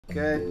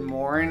Good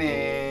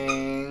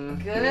morning.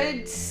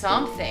 Good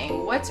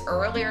something. What's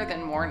earlier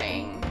than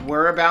morning?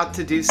 We're about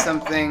to do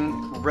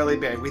something really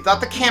big. We thought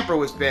the camper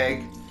was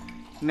big.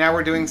 Now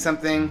we're doing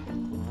something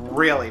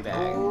really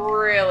big.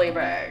 Really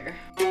big.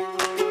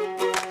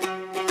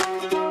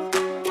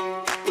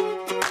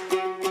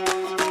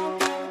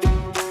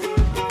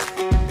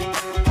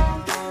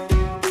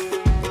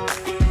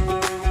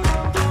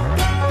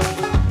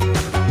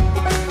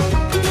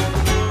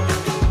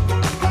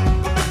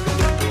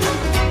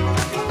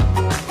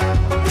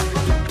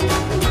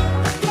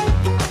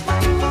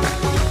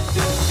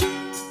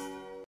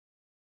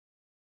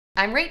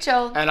 I'm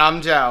Rachel. And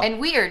I'm Joe. And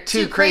we are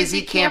two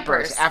crazy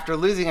campers. After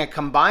losing a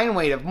combined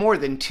weight of more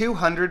than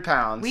 200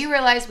 pounds, we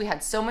realized we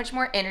had so much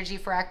more energy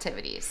for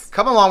activities.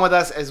 Come along with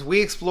us as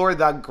we explore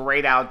the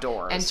great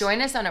outdoors. And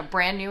join us on a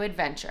brand new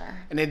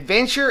adventure. An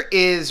adventure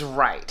is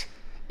right.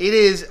 It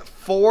is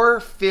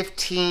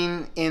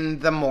 4:15 in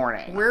the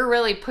morning. We're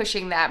really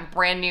pushing that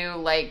brand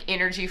new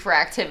energy for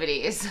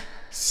activities.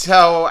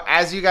 So,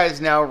 as you guys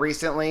know,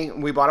 recently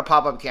we bought a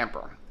pop-up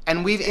camper.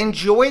 And we've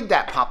enjoyed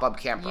that pop-up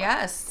camper.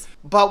 Yes.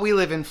 But we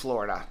live in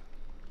Florida.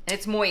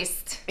 It's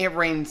moist. It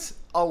rains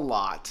a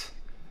lot.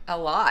 A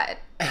lot.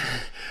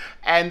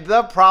 And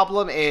the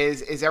problem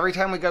is every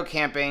time we go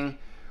camping,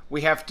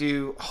 we have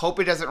to hope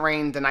it doesn't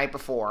rain the night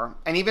before.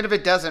 And even if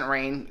it doesn't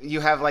rain, you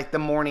have the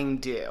morning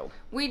dew.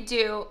 We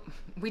do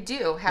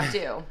have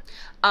dew.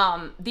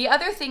 The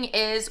other thing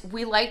is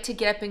we like to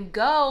get up and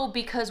go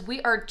because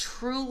we are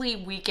truly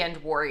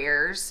weekend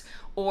warriors.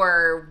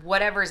 Or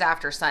whatever's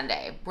after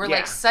Sunday.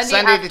 We're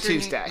Sunday to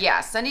Tuesday.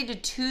 Yeah, Sunday to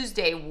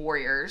Tuesday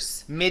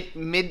warriors.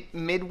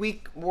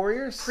 Midweek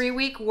warriors?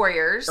 Pre-week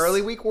warriors.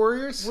 Early week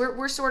warriors?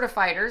 We're sort of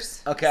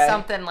fighters. Okay.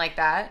 Something like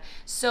that.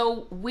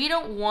 So we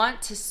don't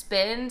want to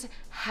spend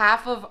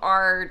half of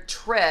our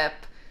trip,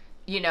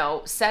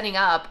 setting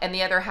up and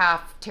the other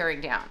half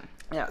tearing down.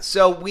 Yeah,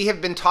 so we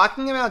have been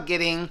talking about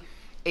getting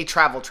a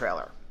travel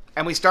trailer.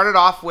 And we started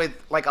off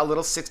with a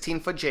little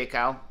 16-foot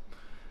Jayco.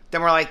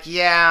 Then we're like,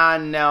 yeah,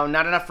 no,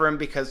 not enough room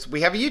because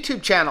we have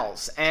YouTube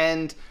channels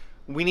and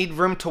we need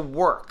room to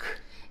work.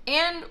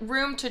 And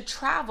room to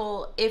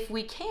travel if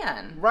we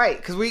can. Right,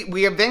 because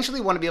we eventually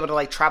want to be able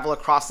to travel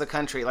across the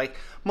country,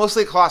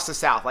 mostly across the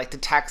South, to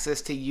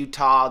Texas, to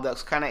Utah,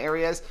 those kind of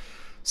areas.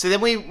 So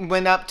then we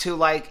went up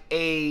to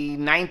a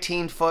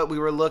 19-foot, we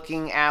were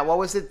looking at, what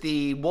was it,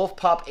 the Wolf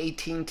Pup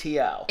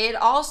 18TO. It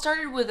all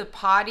started with a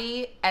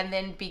potty and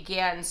then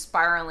began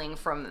spiraling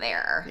from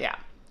there. Yeah.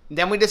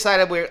 Then we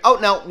decided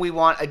we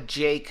want a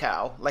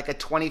Jayco, a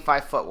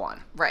 25-foot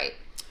one. Right.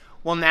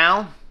 Well,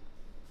 now,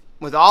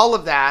 with all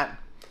of that,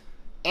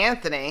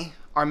 Anthony,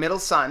 our middle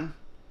son,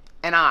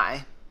 and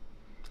I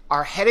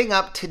are heading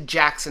up to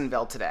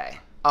Jacksonville today.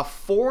 A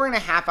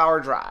 4.5-hour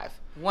drive.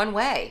 One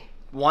way.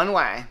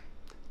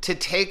 To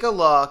take a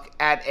look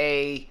at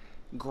a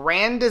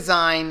Grand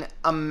Design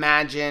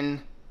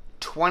Imagine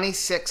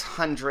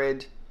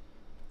 2600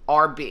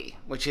 RB,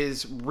 which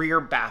is rear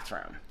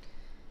bathroom.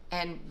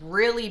 And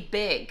really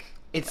big.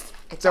 It's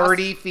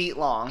 30 feet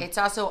long. It's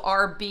also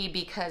RB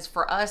because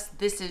for us,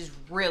 this is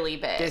really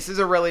big. This is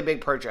a really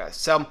big purchase.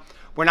 So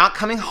we're not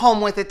coming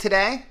home with it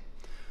today,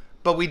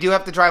 but we do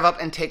have to drive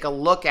up and take a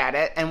look at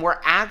it. And we're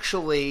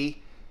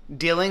actually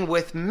dealing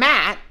with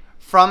Matt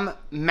from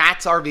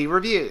Matt's RV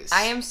Reviews.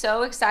 I am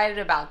so excited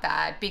about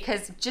that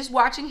because just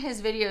watching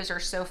his videos are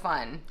so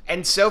fun.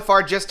 And so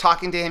far, just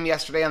talking to him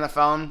yesterday on the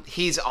phone,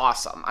 he's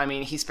awesome. I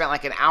mean, he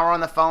spent an hour on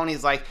the phone.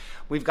 He's like,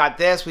 we've got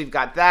this, we've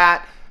got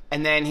that.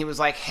 And then he was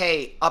like,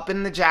 hey, up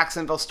in the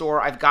Jacksonville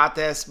store, I've got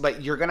this,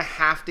 but you're going to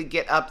have to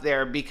get up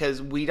there because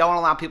we don't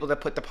allow people to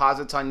put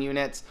deposits on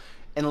units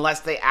unless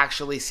they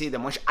actually see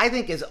them, which I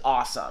think is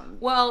awesome.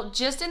 Well,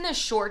 just in the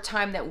short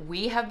time that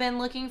we have been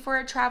looking for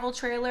a travel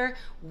trailer,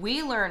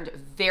 we learned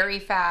very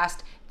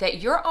fast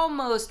that you're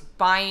almost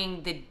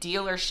buying the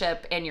dealership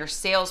and your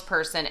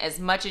salesperson as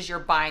much as you're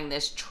buying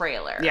this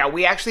trailer. Yeah,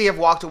 we actually have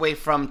walked away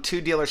from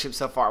 2 dealerships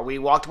so far. We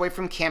walked away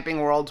from Camping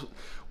World,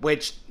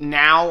 which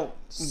now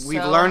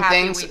we've learned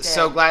things,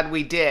 so glad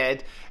we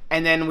did.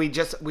 And then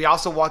we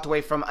also walked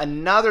away from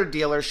another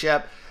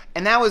dealership,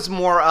 and that was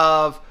more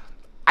of,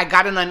 I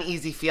got an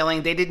uneasy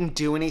feeling. They didn't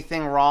do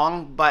anything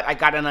wrong, but I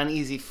got an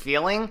uneasy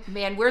feeling.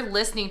 Man, we're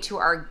listening to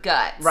our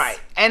guts.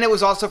 Right. And it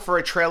was also for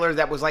a trailer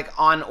that was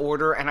on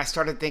order, and I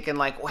started thinking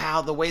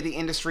wow, the way the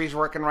industry is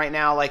working right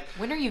now,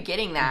 when are you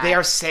getting that? They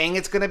are saying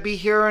it's going to be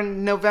here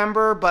in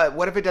November, but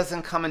what if it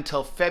doesn't come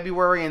until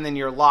February and then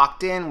you're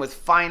locked in with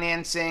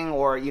financing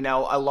or,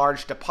 a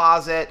large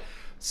deposit?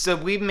 So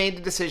we've made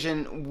the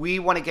decision we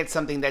want to get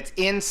something that's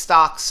in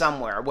stock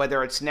somewhere,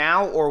 whether it's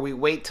now or we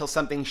wait till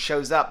something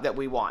shows up that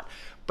we want.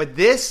 But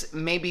this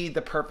may be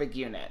the perfect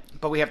unit,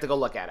 but we have to go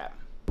look at it.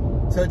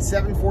 So it's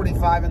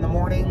 7:45 in the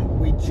morning.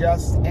 We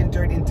just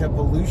entered into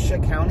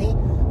Volusia County.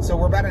 So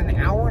we're about an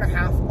hour and a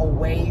half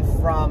away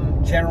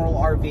from General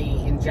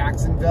RV in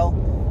Jacksonville.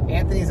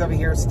 Anthony's over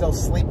here still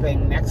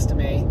sleeping next to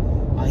me.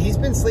 He's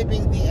been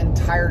sleeping the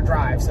entire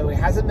drive, so he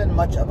hasn't been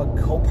much of a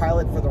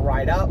co-pilot for the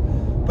ride up.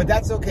 But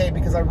that's okay,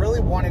 because I really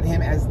wanted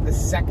him as the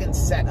second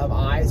set of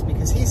eyes,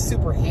 because he's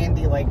super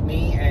handy like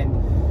me,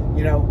 and,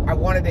 you know, I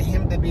wanted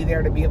him to be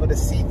there to be able to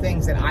see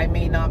things that I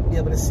may not be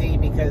able to see,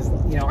 because,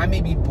 you know, I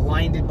may be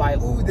blinded by,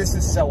 ooh, this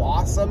is so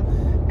awesome,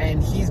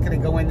 and he's going to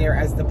go in there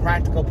as the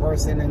practical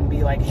person and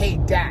be like, hey,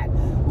 Dad,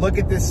 look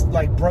at this,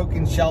 like,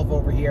 broken shelf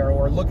over here,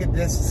 or look at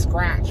this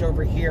scratch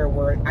over here,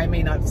 where I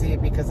may not see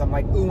it because I'm,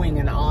 like, oohing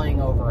and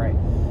ahhing over it.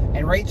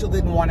 And Rachel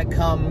didn't want to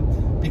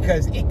come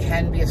because it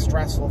can be a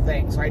stressful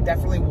thing. So I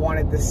definitely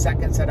wanted the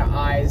second set of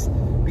eyes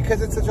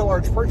because it's such a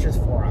large purchase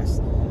for us.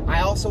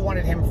 I also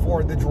wanted him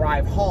for the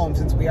drive home,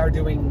 since we are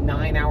doing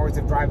 9 hours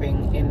of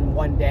driving in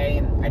one day,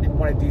 and I didn't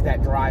want to do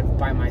that drive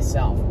by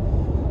myself.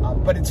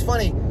 But it's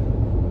funny,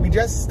 we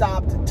just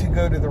stopped to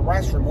go to the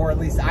restroom, or at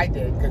least I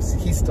did, because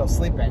he's still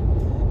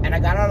sleeping. And I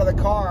got out of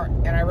the car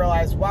and I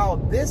realized, wow,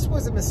 this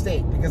was a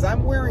mistake, because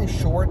I'm wearing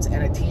shorts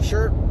and a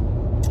t-shirt.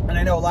 And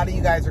I know a lot of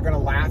you guys are going to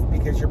laugh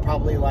because you're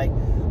probably like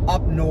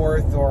up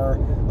north, or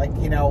like,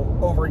 you know,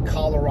 over in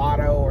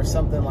Colorado or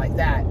something like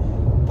that.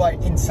 But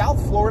in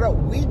South Florida,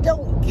 we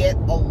don't get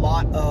a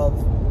lot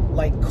of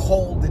like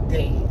cold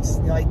days.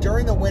 You know, like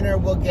during the winter,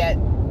 we'll get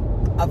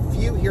a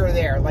few here or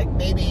there, like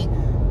maybe,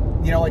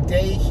 you know, a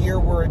day here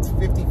where it's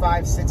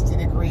 55, 60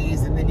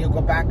 degrees, and then you'll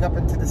go back up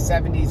into the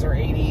 70s or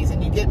 80s,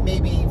 and you get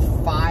maybe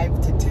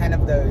 5 to 10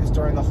 of those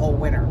during the whole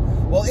winter.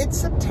 Well, it's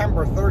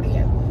September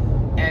 30th.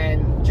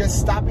 And just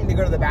stopping to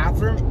go to the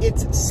bathroom,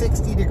 it's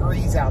 60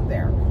 degrees out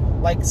there.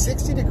 Like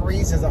 60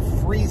 degrees is a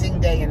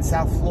freezing day in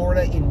South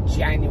Florida in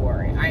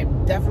January.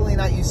 I'm definitely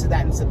not used to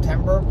that in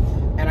September,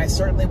 and I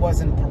certainly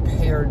wasn't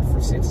prepared for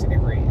 60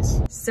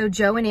 degrees. So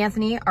Joe and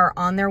Anthony are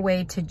on their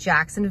way to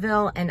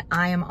Jacksonville, and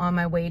I am on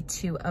my way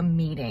to a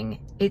meeting.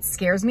 It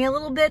scares me a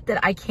little bit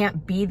that I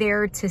can't be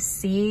there to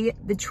see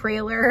the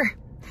trailer,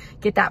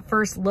 get that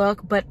first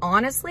look, but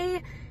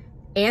honestly,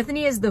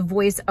 Anthony is the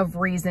voice of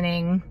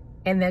reasoning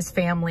in this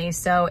family.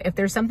 So if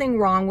there's something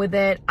wrong with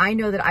it, I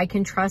know that I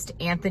can trust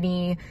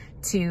Anthony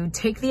to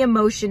take the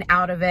emotion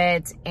out of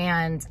it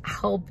and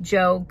help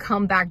Joe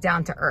come back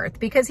down to earth,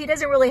 because he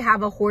doesn't really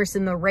have a horse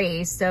in the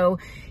race. So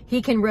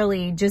he can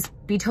really just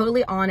be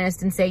totally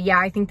honest and say, yeah,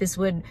 I think this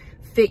would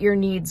fit your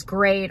needs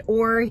great.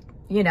 Or,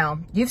 you know,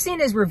 you've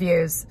seen his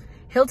reviews.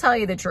 He'll tell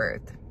you the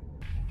truth.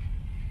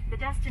 The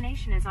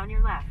destination is on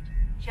your left.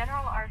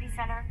 General RV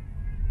Center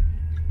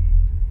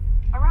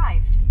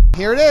arrived.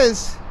 Here it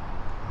is.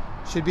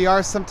 Should be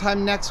ours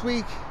sometime next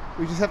week.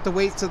 We just have to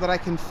wait so that I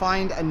can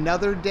find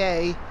another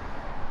day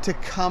to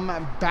come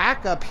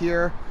back up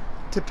here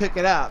to pick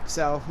it up.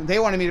 So they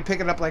wanted me to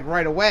pick it up like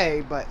right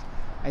away, but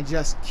I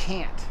just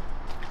can't.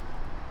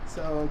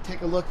 So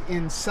take a look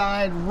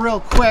inside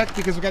real quick,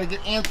 because we got to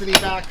get Anthony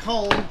back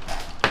home.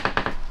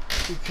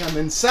 We come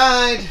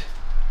inside.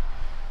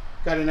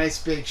 Got a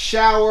nice big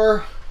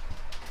shower.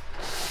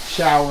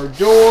 Shower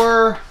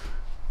door.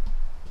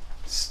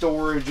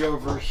 Storage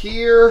over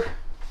here.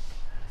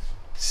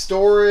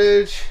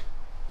 Storage,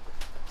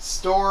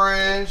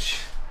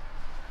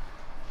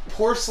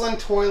 porcelain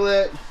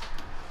toilet,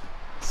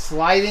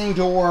 sliding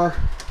door.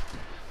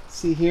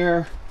 See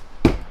here,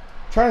 I'm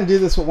trying to do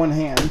this with one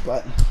hand,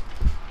 but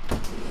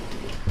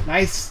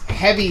nice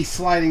heavy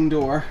sliding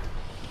door.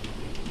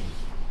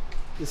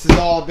 This is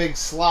all a big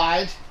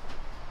slide.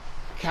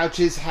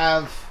 Couches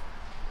have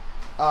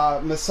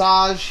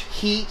massage,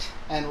 heat,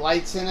 and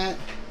lights in it.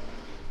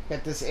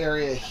 Got this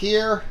area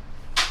here.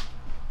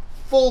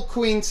 Full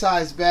queen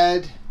size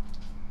bed,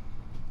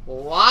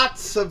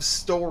 lots of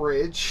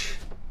storage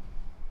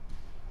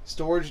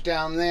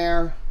down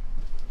there,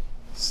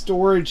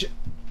 storage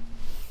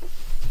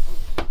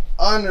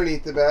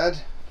underneath the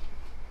bed,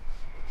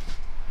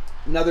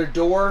 another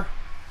door,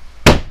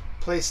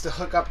 place to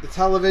hook up the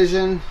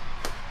television,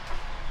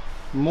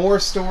 more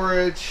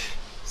storage,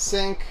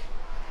 sink,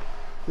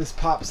 this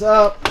pops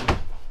up,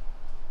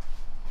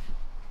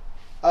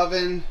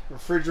 oven,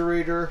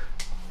 refrigerator,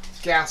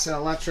 gas and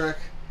electric,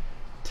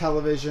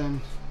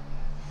 television,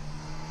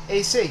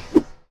 AC.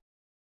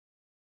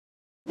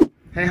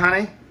 Hey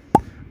honey,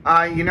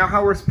 you know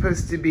how we're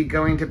supposed to be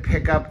going to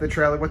pick up the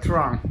trailer? What's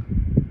wrong?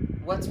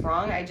 What's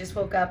wrong? I just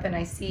woke up and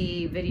I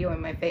see video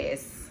in my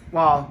face.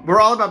 Well, we're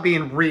all about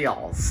being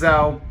real,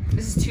 so.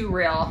 This is too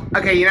real.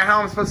 Okay, you know how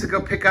I'm supposed to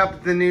go pick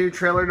up the new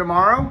trailer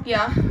tomorrow?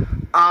 Yeah.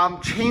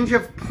 Change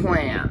of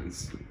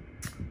plans.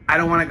 I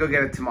don't want to go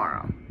get it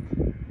tomorrow.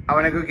 I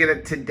want to go get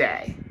it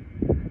today.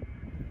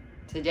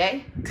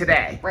 Today?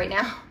 Today. Right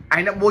now?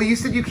 I know. Well, you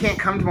said you can't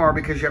come tomorrow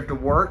because you have to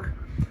work.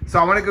 So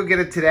I want to go get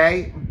it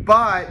today,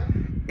 but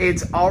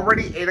it's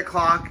already 8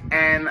 o'clock,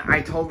 and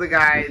I told the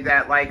guy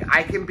that, like,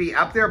 I can be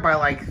up there by,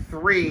 like,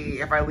 3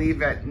 if I leave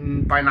by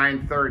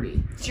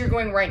 9:30. So you're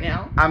going right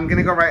now? I'm going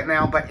to go right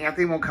now, but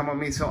Anthony won't come with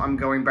me, so I'm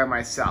going by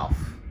myself.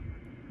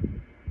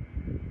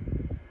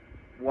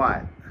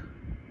 What?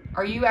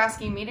 Are you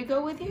asking me to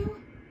go with you?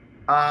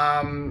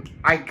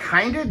 I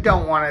kind of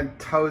don't want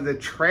to tow the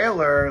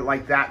trailer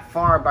like that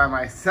far by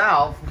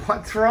myself.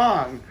 What's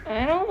wrong?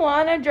 I don't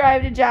want to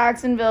drive to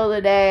Jacksonville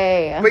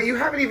today. But you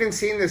haven't even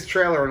seen this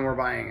trailer when we're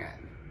buying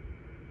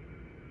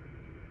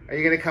it. Are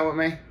you gonna come with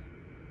me?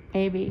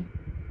 Maybe.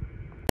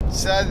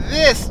 So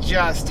this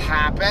just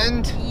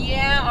happened.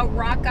 Yeah, a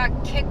rock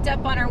got kicked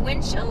up on our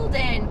windshield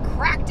and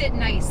cracked it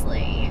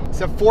nicely.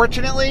 So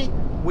fortunately,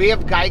 we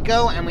have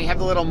Geico and we have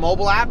the little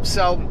mobile app.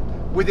 So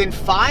within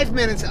 5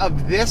 minutes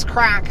of this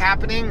crack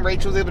happening,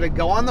 Rachel was able to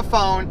go on the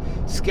phone,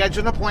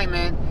 schedule an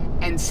appointment,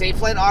 and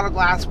Safelite Auto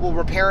Glass will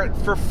repair it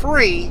for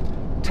free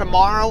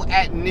tomorrow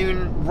at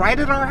noon right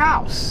at our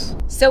house.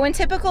 So in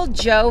typical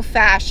Joe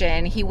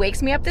fashion, he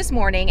wakes me up this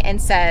morning and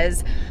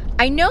says,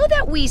 I know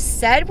that we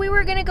said we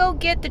were gonna go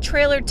get the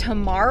trailer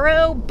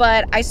tomorrow,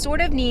 but I sort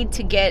of need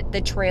to get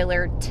the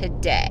trailer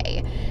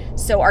today.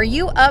 So are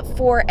you up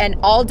for an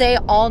all day,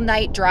 all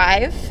night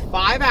drive?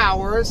 5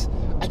 hours.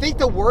 I think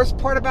the worst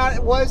part about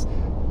it was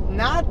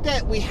not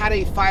that we had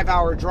a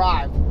 5-hour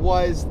drive,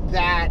 was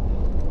that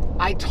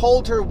I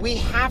told her we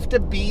have to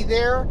be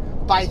there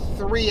by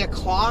 3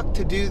 o'clock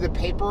to do the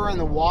paper and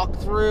the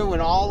walkthrough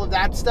and all of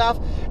that stuff.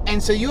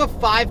 And so you have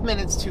 5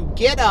 minutes to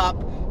get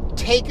up,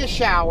 take a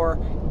shower,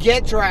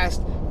 get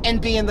dressed,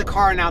 and be in the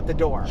car and out the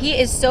door. He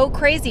is so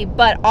crazy,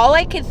 but all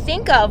I could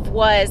think of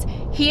was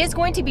he is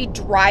going to be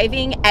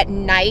driving at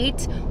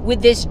night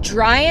with this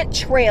giant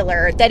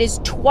trailer that is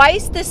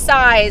twice the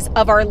size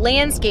of our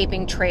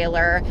landscaping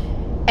trailer.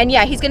 And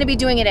yeah, he's going to be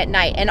doing it at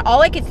night. And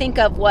all I could think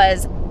of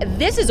was,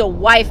 this is a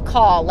wife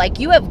call. Like,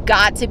 you have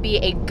got to be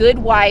a good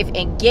wife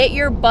and get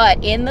your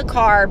butt in the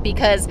car,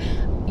 because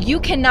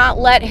you cannot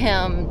let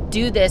him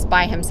do this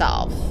by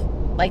himself.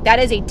 Like, that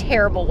is a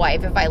terrible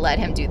wife if I let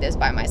him do this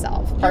by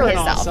myself. You're or an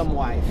himself. awesome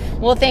wife.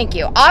 Well, thank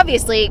you.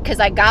 Obviously, because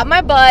I got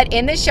my butt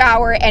in the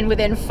shower, and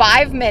within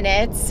 5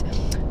 minutes,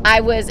 I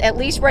was at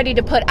least ready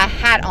to put a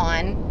hat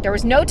on. There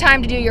was no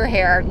time to do your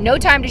hair, no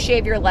time to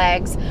shave your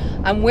legs.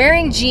 I'm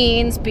wearing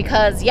jeans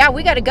because, yeah,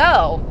 we got to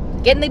go.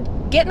 Get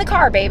in the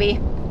car, baby.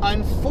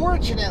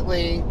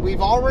 Unfortunately, we've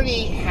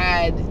already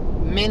had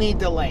many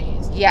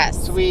delays.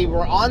 Yes. So we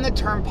were on the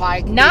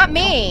turnpike. Not They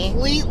me.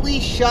 Completely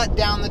shut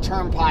down the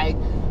turnpike.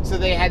 So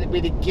we had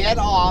to get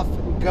off,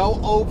 go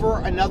over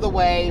another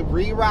way,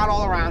 reroute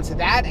all around. So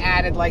that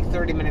added like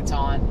 30 minutes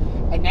on.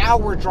 And now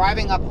we're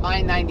driving up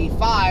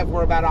I-95.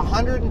 We're about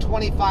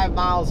 125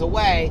 miles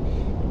away.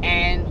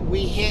 And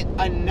we hit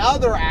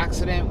another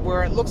accident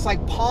where it looks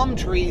like palm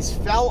trees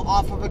fell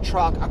off of a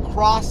truck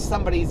across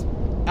somebody's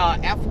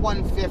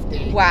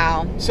F-150.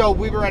 Wow. So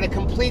we were at a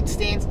complete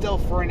standstill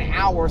for an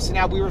hour. So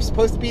now we were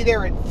supposed to be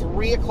there at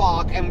 3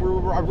 o'clock, and we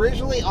were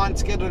originally on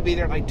schedule to be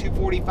there at like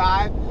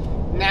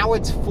 2:45. Now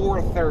it's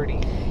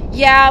 4:30.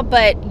 Yeah,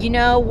 but you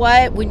know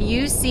what? When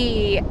you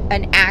see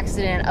an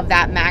accident of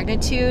that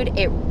magnitude,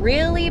 it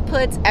really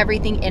puts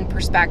everything in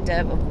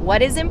perspective of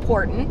what is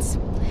important,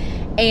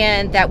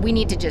 and that we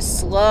need to just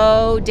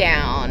slow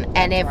down.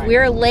 And if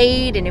we're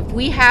late and if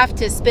we have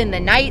to spend the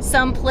night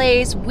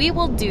someplace, we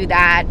will do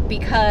that,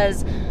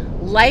 because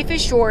life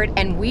is short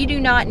and we do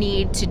not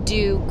need to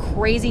do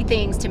crazy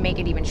things to make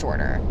it even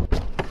shorter.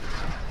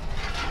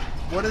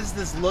 What is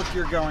this look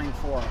you're going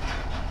for?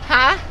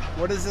 Huh?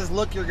 What is this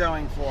look you're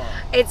going for?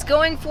 It's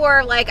going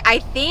for, like, I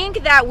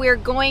think that we're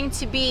going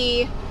to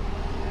be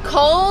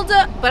cold,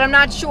 but I'm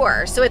not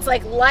sure. So it's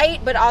like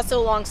light, but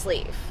also long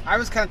sleeve. I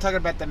was kind of talking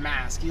about the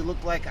mask. You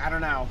look like, I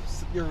don't know,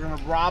 you're going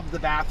to rob the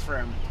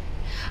bathroom.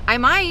 I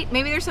might.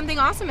 Maybe there's something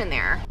awesome in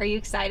there. Are you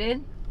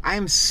excited? I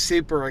am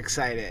super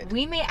excited.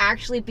 We may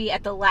actually be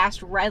at the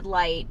last red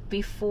light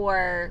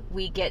before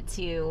we get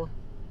to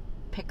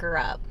pick her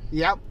up.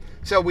 Yep.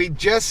 So we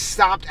just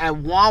stopped at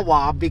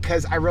Wawa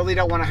because I really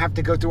don't want to have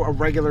to go through a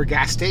regular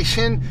gas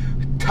station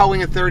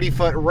towing a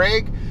 30-foot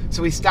rig.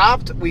 So we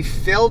stopped, we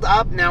filled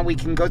up. Now we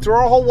can go through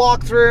our whole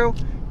walkthrough,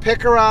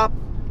 pick her up,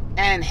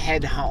 and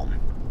head home.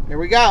 There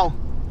we go.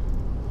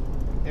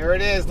 There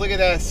it is. Look at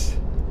this.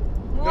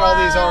 Look at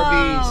all these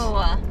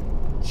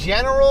RVs.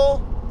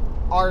 General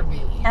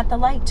RV. At the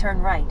light, turn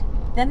right.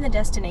 Then the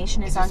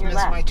destination is on your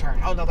left. My turn.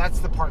 Oh no, that's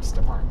the parts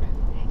department.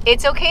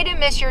 It's okay to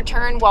miss your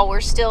turn while we're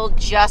still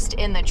just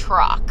in the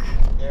truck.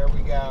 There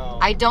we go.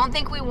 I don't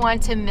think we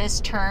want to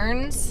miss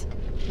turns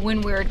when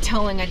we're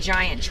towing a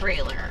giant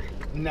trailer.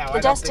 No, The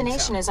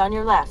destination is on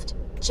your left.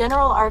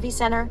 General RV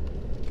Center.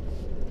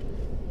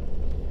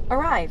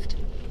 Arrived.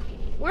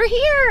 We're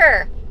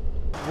here.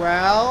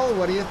 Well,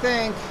 what do you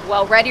think?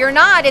 Well, ready or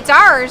not, it's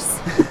ours.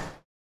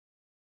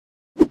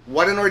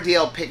 What an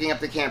ordeal picking up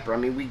the camper. I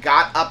mean, we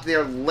got up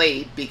there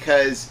late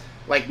because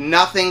like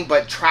nothing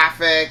but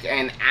traffic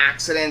and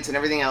accidents and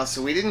everything else.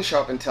 So we didn't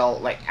show up until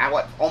like at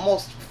what,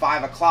 almost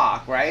 5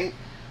 o'clock, right?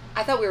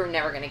 I thought we were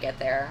never going to get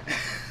there.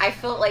 I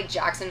felt like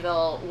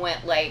Jacksonville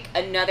went like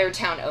another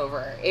town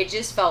over. It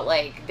just felt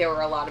like there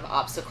were a lot of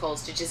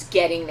obstacles to just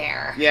getting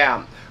there.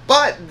 Yeah.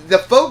 But the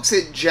folks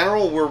at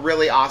General were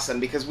really awesome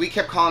because we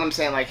kept calling them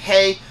saying like,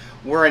 hey,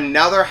 we're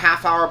another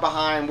half hour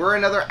behind. We're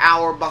another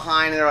hour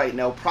behind. And they're like,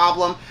 no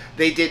problem.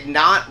 They did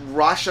not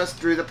rush us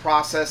through the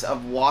process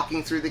of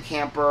walking through the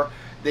camper.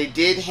 They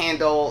did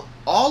handle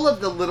all of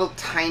the little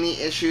tiny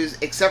issues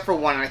except for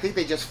one, and I think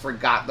they just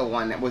forgot the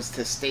one that was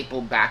to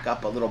staple back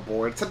up a little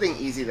board. Something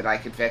easy that I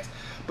could fix.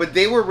 But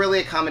they were really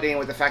accommodating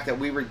with the fact that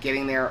we were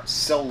getting there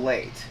so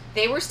late.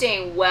 They were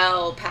staying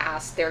well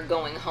past their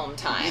going home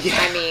time. Yeah.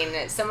 I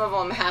mean, some of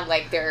them had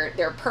like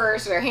their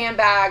purse, their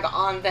handbag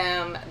on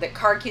them, the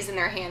car keys in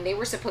their hand. They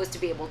were supposed to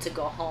be able to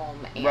go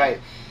home, and right.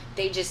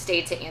 They just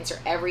stayed to answer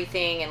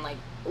everything and like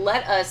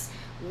let us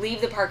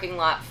leave the parking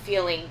lot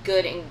feeling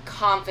good and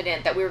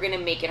confident that we were going to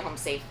make it home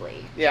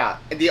safely. Yeah.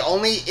 The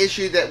only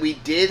issue that we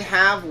did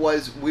have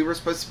was we were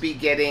supposed to be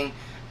getting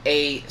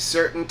a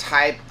certain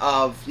type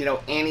of,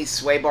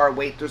 anti-sway bar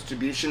weight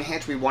distribution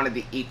hitch. We wanted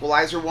the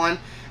equalizer one,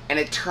 and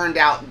it turned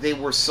out they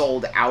were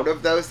sold out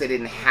of those. They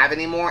didn't have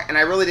any more, and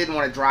I really didn't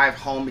want to drive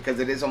home because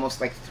it is almost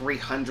like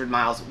 300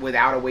 miles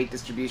without a weight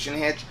distribution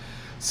hitch.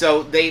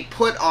 So they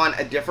put on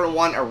a different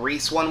one, a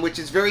Reese one, which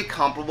is very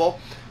comparable,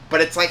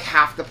 but it's like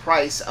half the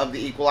price of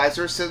the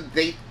equalizer, so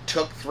they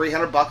took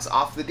 $300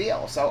 off the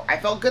deal. So I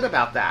felt good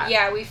about that.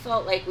 Yeah, we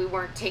felt like we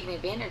weren't taken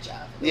advantage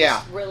of. It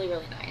was really,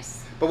 really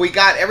nice. But we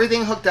got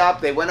everything hooked up.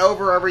 They went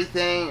over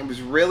everything. It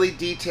was really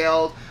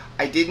detailed.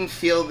 I didn't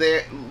feel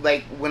that,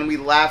 like, when we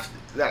left,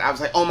 that I was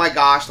like, oh my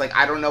gosh, like,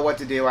 I don't know what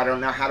to do. I don't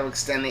know how to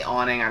extend the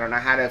awning. I don't know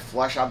how to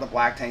flush out the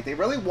black tank. They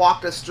really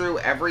walked us through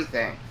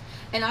everything.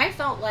 And I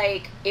felt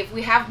like if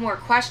we have more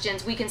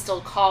questions, we can still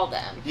call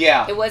them.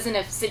 Yeah. It wasn't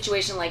a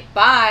situation like,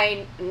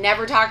 bye,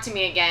 never talk to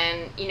me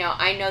again.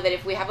 I know that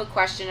if we have a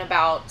question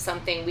about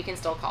something, we can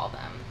still call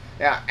them.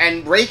 Yeah,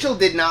 and Rachel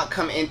did not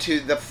come into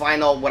the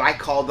final, what I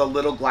call the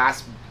little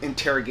glass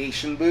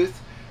interrogation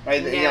booth.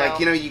 Right?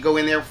 No. You go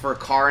in there for a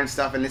car and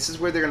stuff, and this is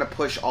where they're going to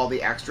push all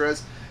the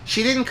extras.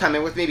 She didn't come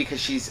in with me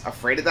because she's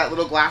afraid of that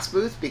little glass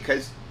booth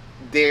because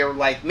they're,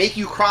 like, make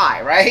you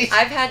cry, right?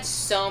 I've had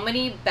so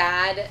many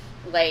bad,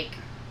 like,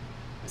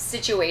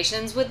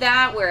 situations with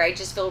that where I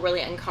just feel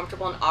really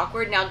uncomfortable and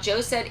awkward. Now,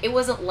 Joe said it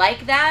wasn't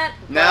like that.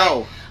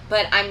 No.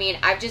 But I mean,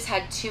 I've just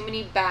had too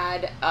many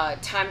bad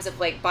times of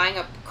like buying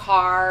a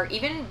car,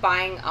 even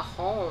buying a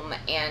home,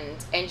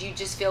 and you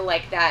just feel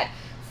like that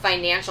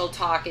financial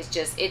talk is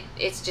just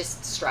it's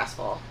just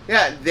stressful.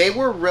 Yeah, they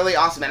were really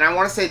awesome, and I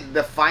want to say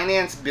the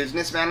finance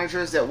business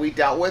managers that we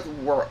dealt with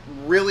were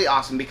really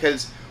awesome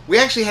because we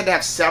actually had to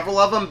have several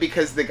of them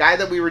because the guy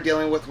that we were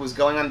dealing with was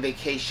going on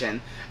vacation,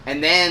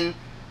 and then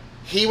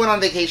he went on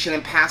vacation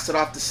and passed it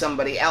off to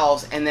somebody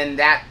else, and then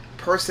that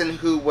person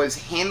who was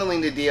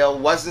handling the deal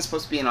wasn't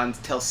supposed to be in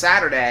until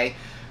Saturday,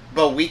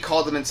 but we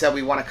called them and said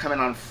we want to come in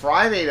on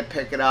Friday to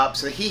pick it up,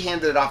 so he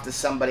handed it off to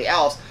somebody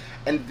else,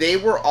 and they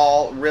were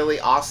all really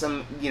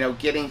awesome,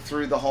 getting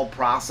through the whole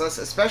process,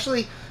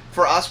 especially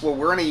for us where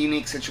we're in a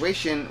unique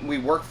situation. We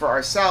work for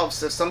ourselves,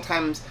 so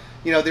sometimes,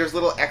 there's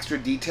little extra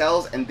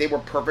details, and they were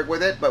perfect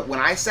with it, but when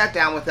I sat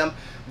down with them,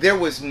 there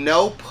was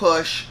no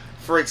push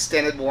for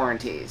extended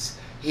warranties.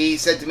 He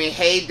said to me,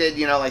 hey, did,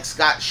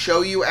 Scott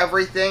show you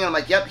everything? I'm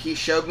like, yep, he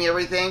showed me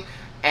everything,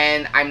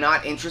 and I'm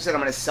not interested.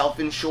 I'm going to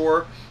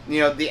self-insure,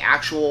 the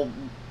actual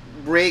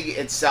rig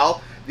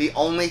itself. The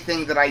only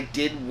thing that I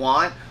did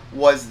want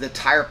was the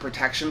tire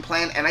protection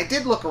plan, and I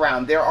did look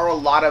around. There are a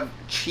lot of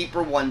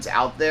cheaper ones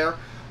out there,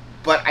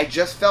 but I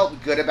just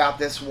felt good about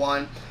this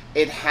one.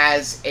 It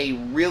has a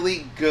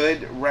really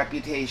good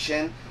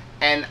reputation,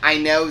 and I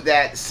know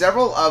that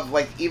several of,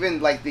 even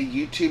the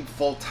YouTube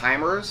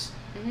full-timers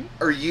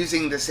are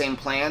using the same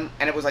plan,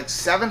 and it was like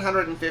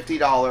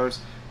 $750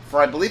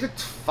 for, I believe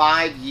it's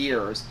 5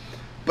 years,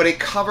 but it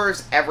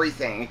covers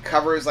everything. It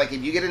covers, like,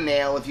 if you get a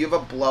nail, if you have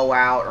a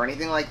blowout or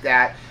anything like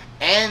that,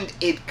 and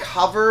it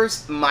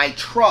covers my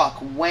truck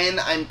when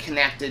I'm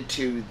connected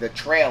to the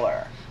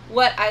trailer.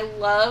 What I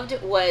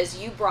loved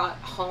was you brought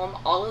home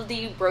all of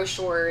the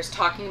brochures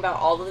talking about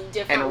all of the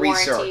different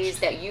warranties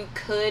that you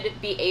could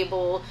be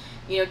able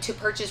to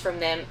purchase from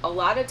them. A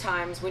lot of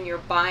times when you're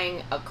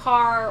buying a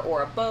car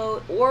or a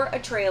boat or a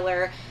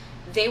trailer,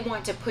 they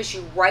want to push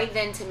you right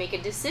then to make a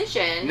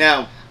decision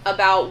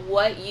about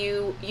what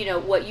you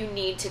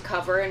need to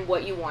cover and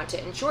what you want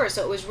to insure.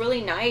 So it was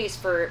really nice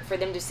for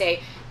them to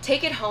say,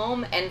 take it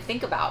home and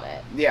think about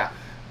it. Yeah.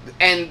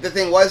 And the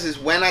thing is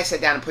when I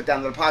sat down and put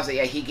down the deposit,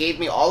 he gave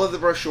me all of the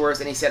brochures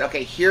and he said,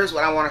 okay, here's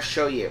what I want to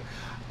show you.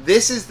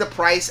 This is the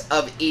price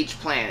of each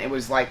plan. It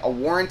was like a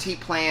warranty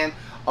plan,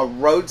 a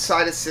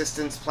roadside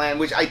assistance plan,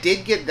 which I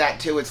did get that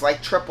too. It's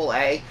like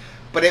AAA,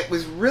 but it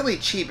was really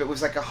cheap. It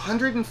was like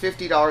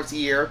 $150 a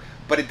year,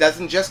 but it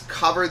doesn't just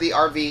cover the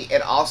RV.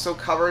 It also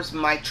covers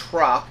my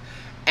truck,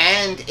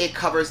 and it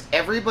covers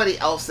everybody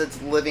else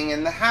that's living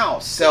in the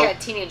house. So yeah,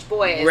 teenage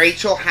boys.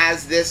 Rachel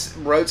has this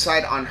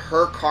roadside on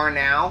her car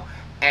now,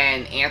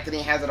 and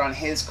Anthony has it on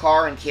his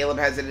car, and Caleb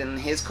has it in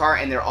his car,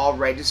 and they're all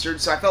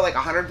registered. So I felt like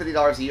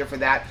 $150 a year for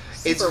that.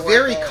 It's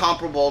very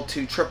comparable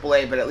to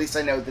AAA, but at least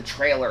I know the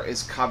trailer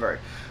is covered.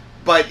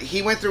 But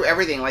he went through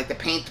everything, like the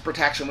paint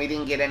protection. We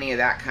didn't get any of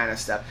that kind of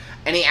stuff.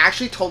 And he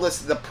actually told us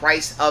the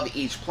price of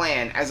each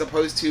plan, as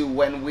opposed to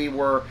when we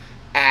were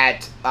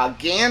at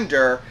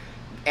Gander.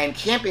 and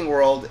Camping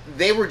World,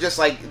 they were just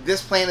like,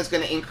 this plan is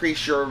going to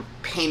increase your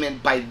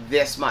payment by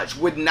this much.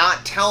 Would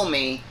not tell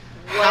me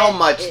how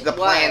much the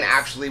plan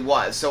actually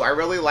was. So I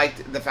really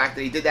liked the fact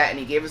that he did that, and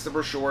he gave us the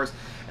brochures,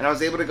 and I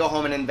was able to go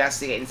home and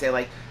investigate and say,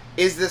 like,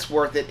 is this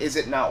worth it? Is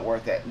it not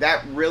worth it?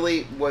 That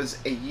really was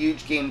a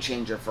huge game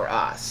changer for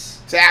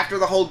us. So after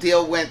the whole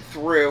deal went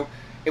through,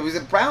 it was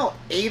about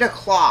 8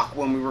 o'clock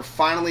when we were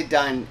finally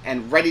done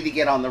and ready to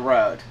get on the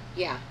road.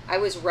 Yeah, I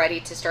was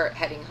ready to start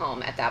heading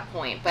home at that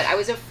point, but I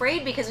was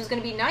afraid because it was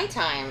going to be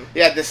nighttime.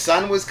 Yeah, the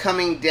sun was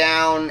coming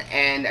down,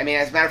 and I mean,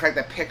 as a matter of fact,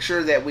 the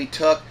picture that we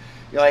took,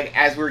 you know, like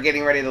as we were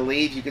getting ready to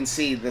leave, you can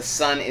see the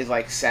sun is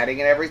like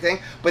setting and everything.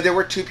 But there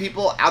were 2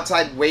 people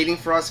outside waiting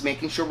for us,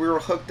 making sure we were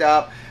hooked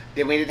up.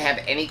 Then we didn't have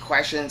any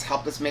questions,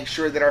 helped us make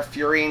sure that our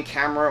Furion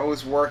camera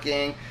was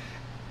working,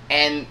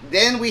 and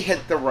then we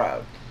hit the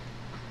road.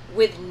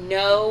 With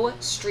no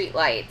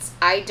streetlights,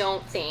 I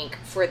don't think,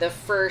 for the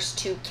first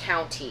 2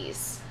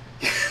 counties.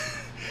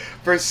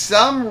 For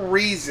some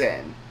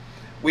reason,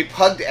 we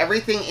plugged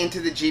everything into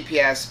the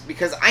GPS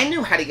because I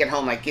knew how to get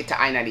home, like get to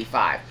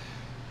I-95.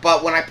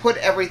 But when I put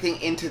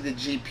everything into the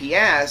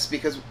GPS,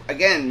 because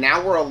again,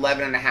 now we're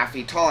 11.5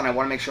 feet tall and I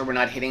want to make sure we're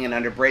not hitting an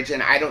underbridge,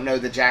 and I don't know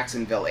the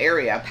Jacksonville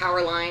area.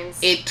 Power lines.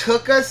 It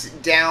took us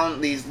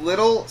down these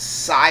little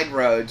side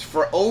roads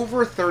for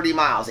over 30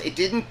 miles. It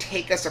didn't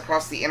take us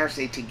across the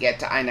interstate to get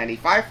to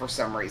I-95 for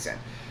some reason.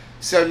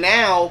 So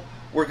now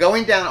we're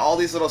going down all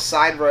these little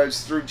side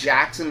roads through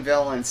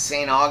Jacksonville and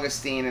St.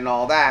 Augustine and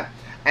all that.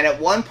 And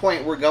at one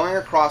point, we're going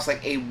across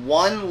like a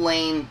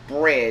 1-lane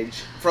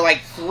bridge for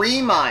like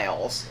 3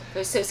 miles. It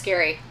was so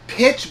scary.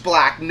 Pitch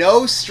black,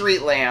 no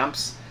street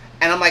lamps.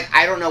 And I'm like,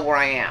 I don't know where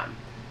I am.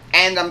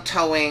 And I'm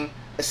towing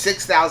a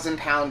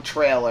 6,000-pound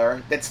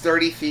trailer that's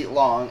 30 feet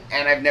long.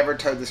 And I've never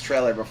towed this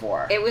trailer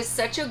before. It was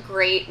such a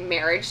great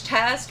marriage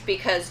test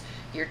because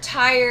you're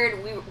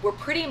tired. We were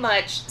pretty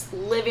much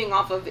living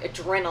off of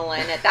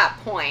adrenaline at that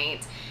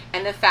point.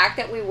 And the fact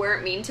that we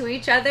weren't mean to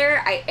each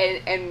other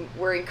and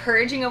we're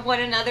encouraging of one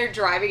another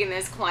driving in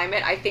this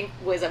climate, I think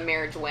was a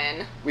marriage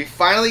win. We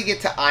finally get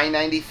to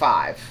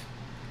I-95.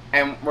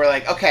 And we're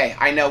like, okay,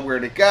 I know where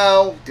to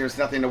go. There's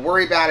nothing to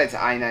worry about. It's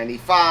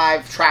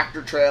I-95,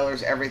 tractor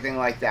trailers, everything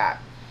like that.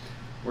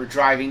 We're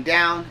driving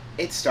down.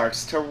 It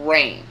starts to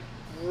rain.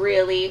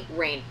 Really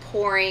rain,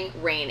 pouring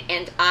rain.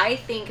 And I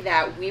think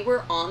that we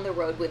were on the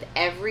road with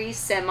every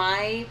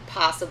semi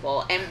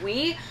possible. And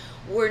we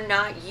were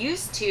not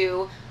used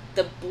to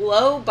the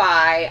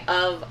blow-by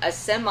of a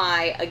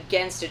semi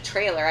against a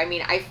trailer. I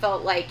mean, I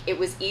felt like it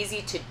was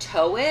easy to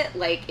tow it.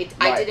 Like, it,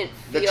 right. I didn't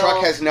feel... The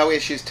truck has no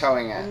issues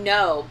towing it.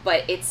 No,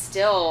 but it's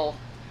still...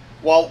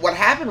 Well, what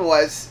happened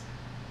was,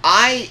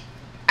 I've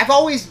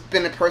always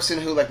been a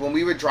person who, like, when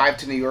we would drive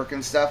to New York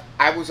and stuff,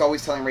 I was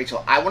always telling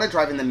Rachel, I want to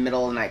drive in the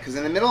middle of the night. Because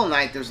in the middle of the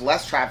night, there's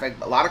less traffic,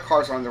 a lot of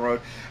cars are on the road,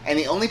 and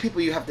the only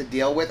people you have to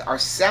deal with are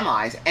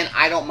semis, and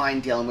I don't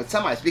mind dealing with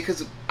semis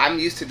because I'm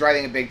used to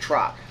driving a big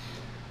truck.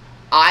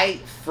 I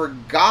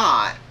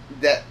forgot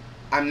that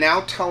I'm now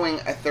towing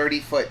a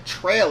 30-foot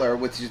trailer,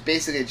 which is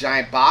basically a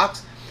giant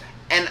box,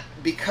 and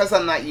because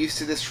I'm not used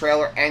to this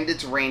trailer, and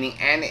it's raining,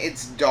 and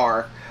it's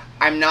dark,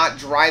 I'm not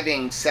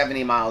driving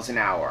 70 miles an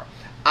hour.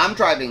 I'm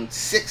driving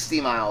 60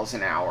 miles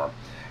an hour,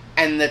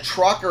 and the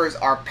truckers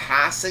are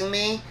passing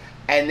me,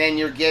 and then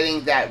you're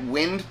getting that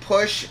wind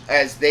push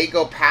as they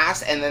go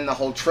past, and then the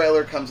whole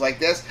trailer comes like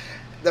this.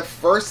 The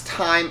first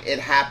time it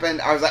happened,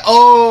 I was like,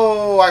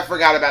 oh, I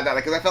forgot about that,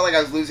 because I felt like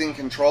I was losing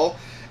control.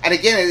 And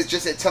again,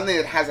 it's something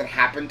that hasn't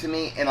happened to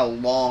me in a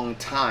long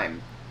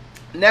time.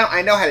 Now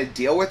I know how to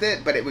deal with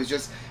it, but it was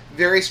just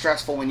very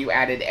stressful when you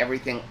added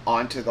everything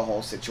onto the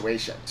whole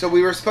situation. So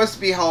we were supposed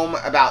to be home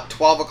about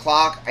 12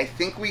 o'clock. I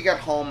think we got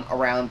home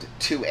around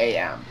 2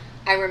 a.m.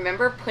 I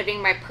remember putting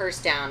my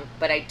purse down,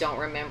 but I don't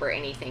remember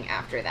anything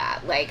after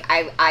that. Like,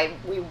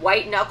 we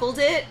white-knuckled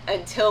it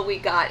until we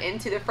got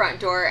into the front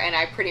door, and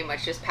I pretty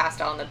much just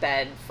passed out on the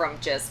bed from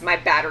just my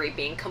battery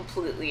being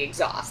completely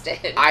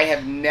exhausted. I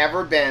have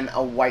never been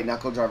a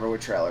white-knuckle driver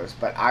with trailers,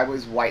 but I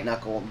was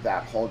white-knuckled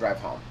that whole drive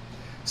home.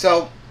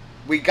 So,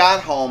 we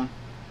got home.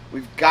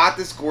 We've got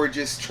this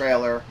gorgeous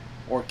trailer,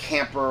 or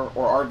camper,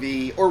 or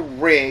RV, or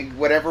rig,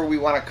 whatever we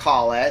want to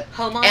call it.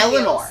 Home on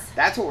Eleanor. wheels.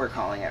 That's what we're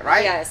calling it,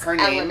 right? Yes, Her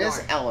name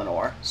is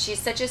Eleanor. She's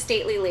such a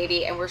stately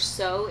lady, and we're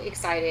so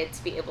excited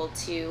to be able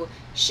to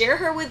share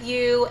her with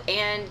you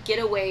and get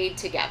away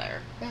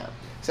together. Yeah.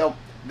 So,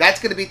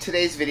 that's going to be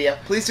today's video.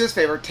 Please do us a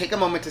favor, take a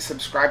moment to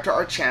subscribe to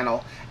our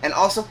channel, and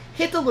also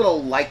hit the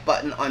little like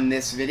button on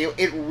this video.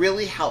 It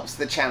really helps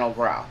the channel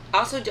grow.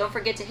 Also, don't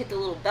forget to hit the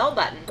little bell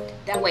button.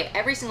 That way,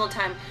 every single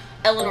time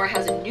Eleanor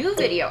has a new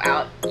video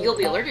out, you'll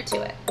be alerted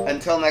to it.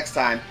 Until next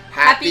time,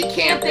 happy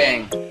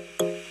camping.